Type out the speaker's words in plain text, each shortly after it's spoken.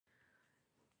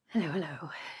Hello, hello.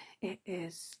 It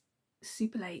is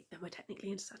super late and we're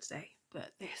technically into Saturday,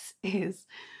 but this is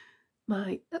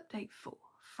my update for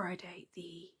Friday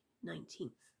the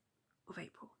 19th of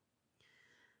April.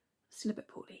 Still a bit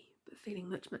poorly, but feeling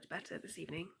much better this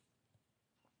evening.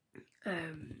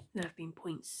 There have been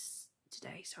points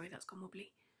today, sorry that's gone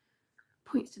wobbly,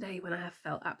 points today when I have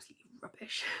felt absolutely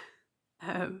rubbish.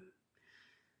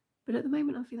 But at the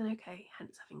moment I'm feeling okay,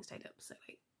 hence having stayed up so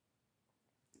late.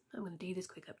 I'm going to do this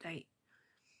quick update,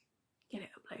 get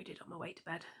it uploaded on my way to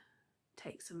bed,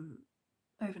 take some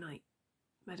overnight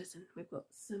medicine. We've got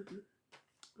some,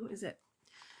 what is it?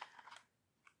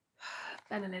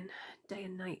 Benylin day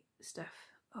and night stuff.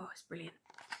 Oh, it's brilliant.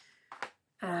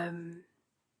 And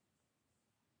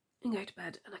go to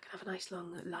bed and I can have a nice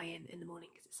long lie-in in the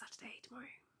morning because it's Saturday tomorrow.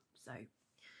 So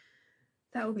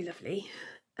that will be lovely.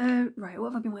 Right,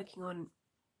 what have I been working on?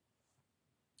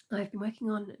 I've been working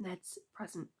on Ned's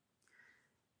present,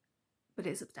 but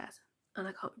it's upstairs and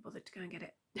I can't be bothered to go and get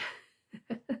it.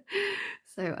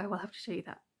 So I will have to show you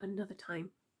that another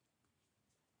time.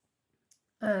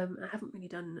 I haven't really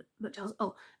done much else.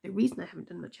 Oh, the reason I haven't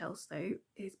done much else though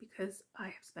is because I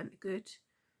have spent a good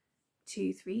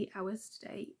 2-3 hours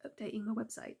today updating my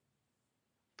website.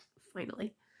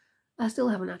 Finally. I still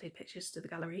haven't added pictures to the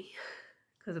gallery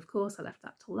because of course I left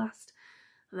that till last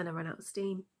and then I ran out of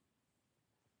steam.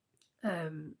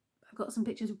 I've got some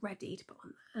pictures ready to put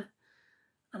on there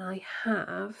and I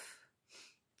have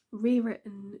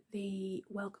rewritten the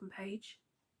welcome page,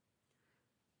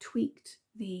 tweaked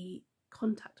the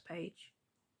contact page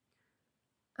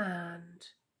and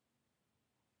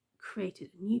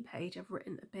created a new page. I've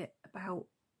written a bit about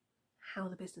how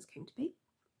the business came to be.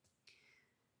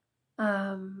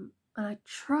 And I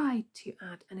tried to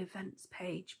add an events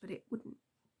page, but it wouldn't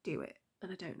do it,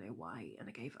 and I don't know why, and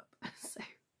I gave up. So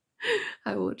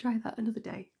I will try that another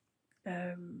day,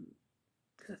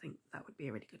 because I think that would be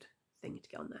a really good thing to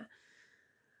get on there.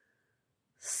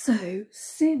 So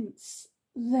since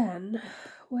then,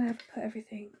 where have I put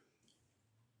everything?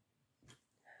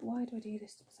 Why do I do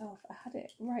this to myself? I had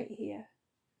it right here.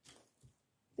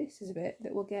 This is a bit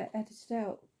that will get edited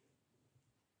out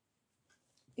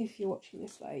if you're watching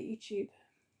this via YouTube.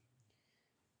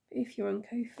 But if you're on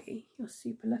Kofi, you're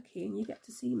super lucky and you get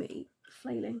to see me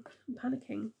flailing and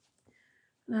panicking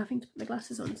and having to put my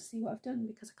glasses on to see what I've done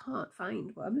because I can't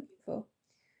find what I'm looking for.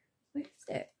 Where is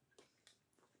it?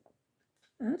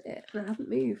 I had it and I haven't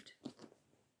moved.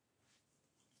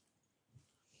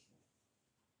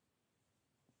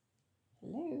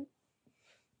 Hello?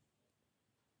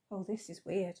 Oh, this is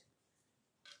weird.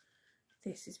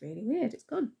 This is really weird. It's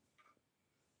gone.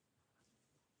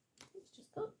 It's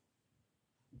just gone.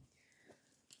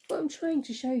 What I'm trying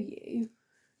to show you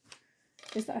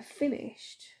is that I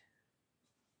finished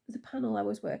the panel I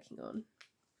was working on.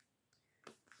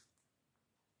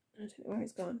 I don't know where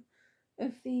it's gone.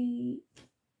 Of the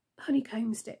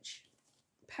honeycomb stitch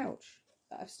pouch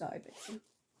that I've started making.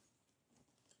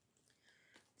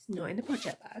 It's not in the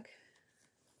project bag,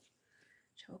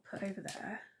 which I'll put over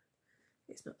there.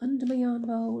 It's not under my yarn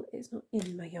bowl, it's not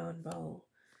in my yarn bowl,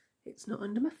 it's not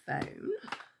under my phone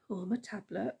or my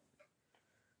tablet,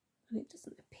 and it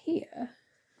doesn't appear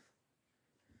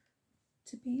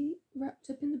to be wrapped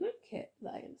up in the blanket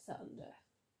that I am sat under.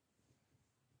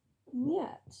 And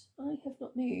yet, I have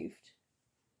not moved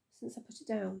since I put it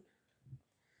down.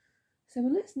 So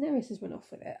unless Neris has run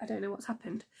off with it, I don't know what's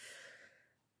happened.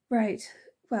 Right,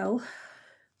 well,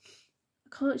 I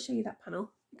can't show you that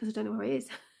panel because I don't know where it is.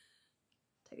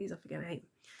 Take these off again, I hate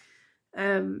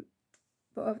them.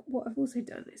 But what I've also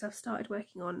done is I've started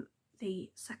working on the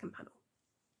second panel.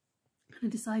 And I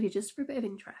decided, just for a bit of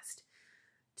interest,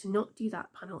 to not do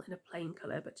that panel in a plain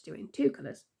colour, but to do it in 2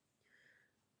 colours.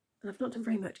 And I've not done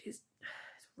very much. It's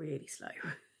really slow.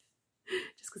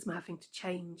 Just because I'm having to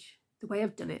change the way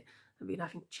I've done it. I've been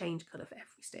having to change colour for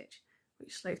every stitch,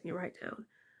 which slows me right down.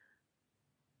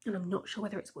 And I'm not sure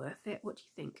whether it's worth it. What do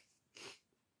you think?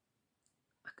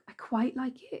 I quite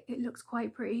like it. It looks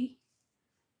quite pretty.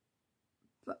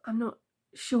 But I'm not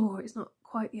sure. It's not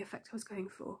quite the effect I was going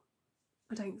for.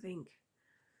 I don't think.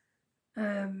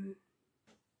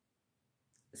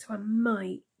 So I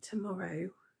might tomorrow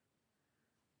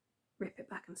rip it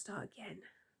back and start again,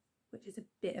 which is a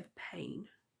bit of a pain.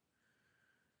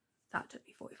 That took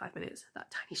me 45 minutes, that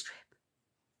tiny strip.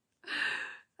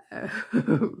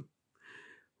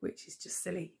 Which is just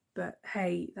silly, but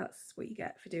hey, that's what you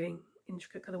get for doing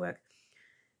intricate colour work.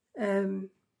 So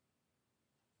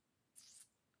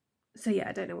yeah,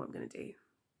 I don't know what I'm going to do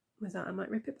with that. I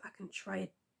might rip it back and try a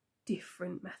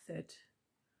different method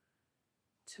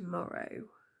tomorrow.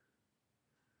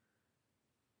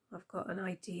 I've got an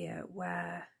idea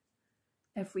where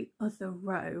every other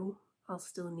row I'll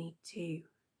still need to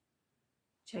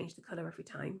change the colour every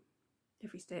time,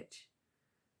 every stitch.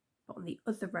 But on the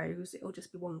other rows, it'll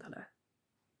just be one colour.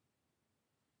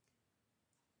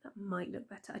 That might look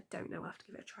better. I don't know. I'll have to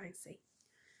give it a try and see.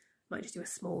 Might just do a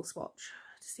small swatch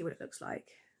to see what it looks like.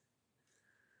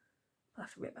 I'll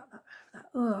have to read about that.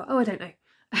 Oh, I don't know.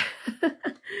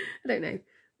 I don't know.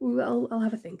 Well, I'll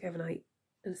have a think overnight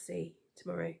and see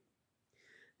tomorrow.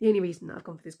 The only reason that I've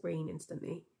gone for this green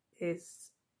instantly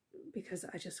is because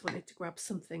I just wanted to grab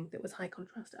something that was high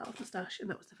contrast out of the stash, and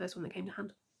that was the first one that came to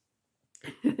hand.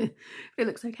 It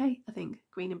looks okay. I think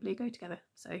green and blue go together,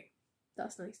 so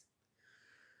that's nice.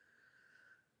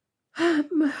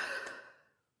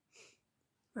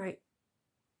 Right,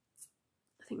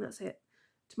 I think that's it.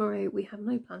 Tomorrow we have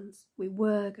no plans. We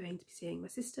were going to be seeing my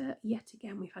sister. Yet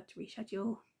again, we've had to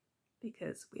reschedule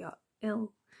because we are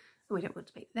ill and we don't want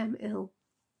to make them ill.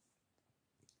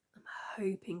 I'm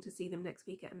hoping to see them next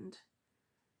weekend.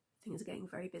 Things are getting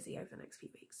very busy over the next few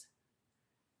weeks.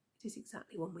 It is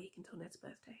exactly 1 week until Ned's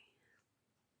birthday.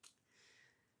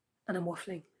 And I'm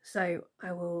waffling, so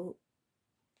I will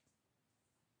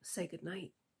say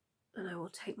goodnight and I will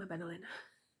take my Benylin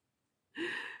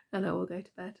and I will go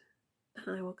to bed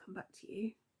and I will come back to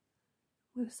you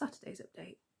with Saturday's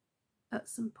update at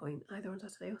some point, either on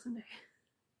Saturday or Sunday.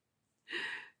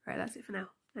 Right, that's it for now.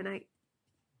 Night night.